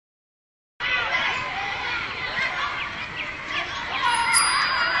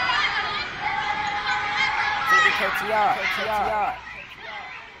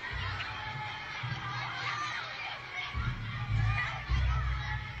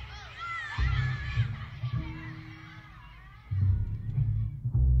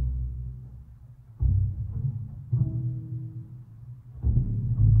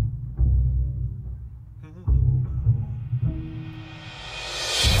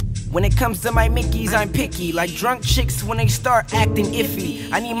When it comes to my Mickeys, I'm picky, like drunk chicks when they start acting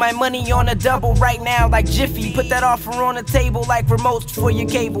iffy. I need my money on a double right now like Jiffy. Put that offer on the table like remotes for your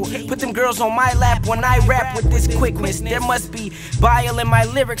cable. Put them girls on my lap when I rap with this quickness. There must be bile in my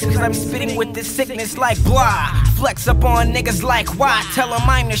lyrics cause I'm spitting with this sickness like blah. Flex up on niggas like why? Tell them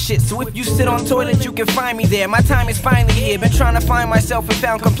I'm the shit, so if you sit on toilet you can find me there. My time is finally here, been trying to find myself and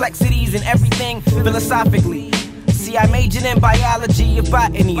found complexities in everything philosophically. See, I majored in biology and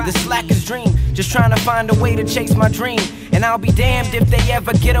botany, the slacker's dream. Just trying to find a way to chase my dream. And I'll be damned if they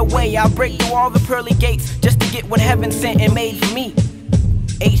ever get away. I'll break through all the pearly gates just to get what heaven sent and made for me.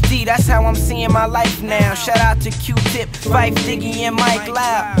 HD, that's how I'm seeing my life now. Shout out to Q-Tip, Fife, Diggy, and Mike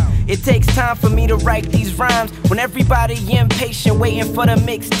Loud. It takes time for me to write these rhymes when everybody impatient waiting for the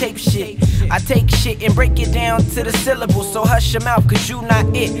mixtape shit. I take shit and break it down to the syllables, so hush your mouth cause you not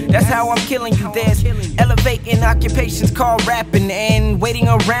it. That's how I'm killing you. There's elevating occupations called rapping, and waiting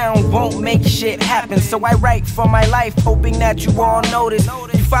around won't make shit happen. So I write for my life, hoping that you all notice.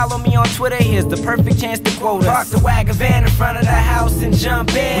 You follow me on Twitter, here's the perfect chance to quote us. Park the wagon van in front of the house and jump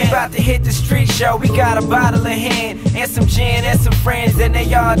in. We about to hit the street show, we got a bottle in hand and some gin and some friends, and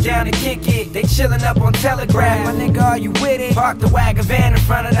they all down to kick it. They chillin' up on Telegraph, my nigga, are you with it? Park the wagon van in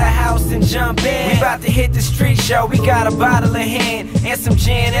front of the house and jump in. We about to hit the street show, we got a bottle in hand and some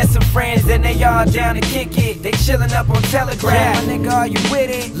gin and some friends, and they all down to kick it. They chillin' up on Telegraph, my nigga, are you with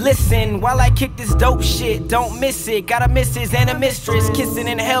it? Listen, while I kick this dope shit, don't miss it. Got a missus and a mistress kissing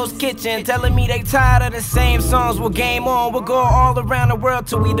in Hell's Kitchen, telling me they tired of the same songs. Well, game on, we'll go all around the world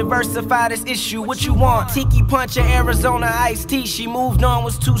till we diversify this issue. What you want? Tiki Puncher, Arizona iced tea. She moved on,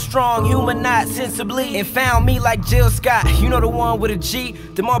 was too strong, human not sensibly, and found me like Jill Scott. You know the one with a G,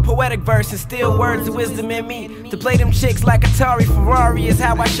 the more poetic verse and still words of wisdom in me. To play them chicks like Atari Ferrari is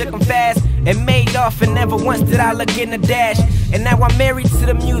how I shook them fast and made off, and never once did I look in the dash. And now I'm married to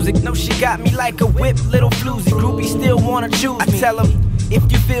the music. No, she got me like a whip, little floozy. Groupies still wanna choose me. I tell them, if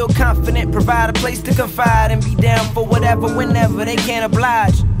you feel confident, provide a place to confide and be down for whatever, whenever. They can't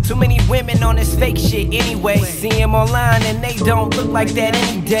oblige. Too many women on this fake shit anyway. See them online and they don't look like that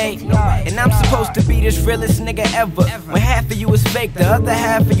any day. And I'm supposed to be this realest nigga ever, when half of you is fake, the other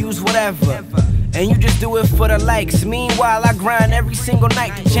half of you is whatever. And you just do it for the likes. Meanwhile, I grind every single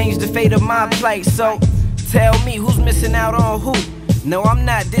night to change the fate of my plight. So tell me, who's missing out on who? No, I'm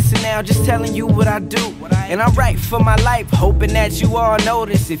not dissing now, just telling you what I do. And I write for my life, hoping that you all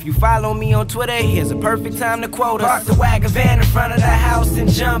notice. If you follow me on Twitter, here's a perfect time to quote us. Park the wagon van in front of the house and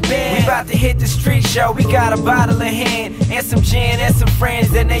jump in. We about to hit the street show, we got a bottle in hand and some gin and some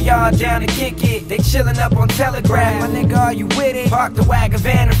friends, and they all down to kick it. They chillin' up on Telegraph, my nigga, are you with it? Park the wagon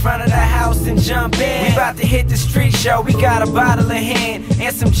van in front of the house and jump in. We about to hit the street show, we got a bottle in hand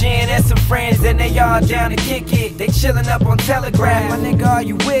and some gin and some friends, and they all down to kick it. They chillin' up on Telegraph, my nigga, are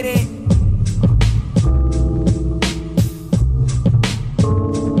you with it?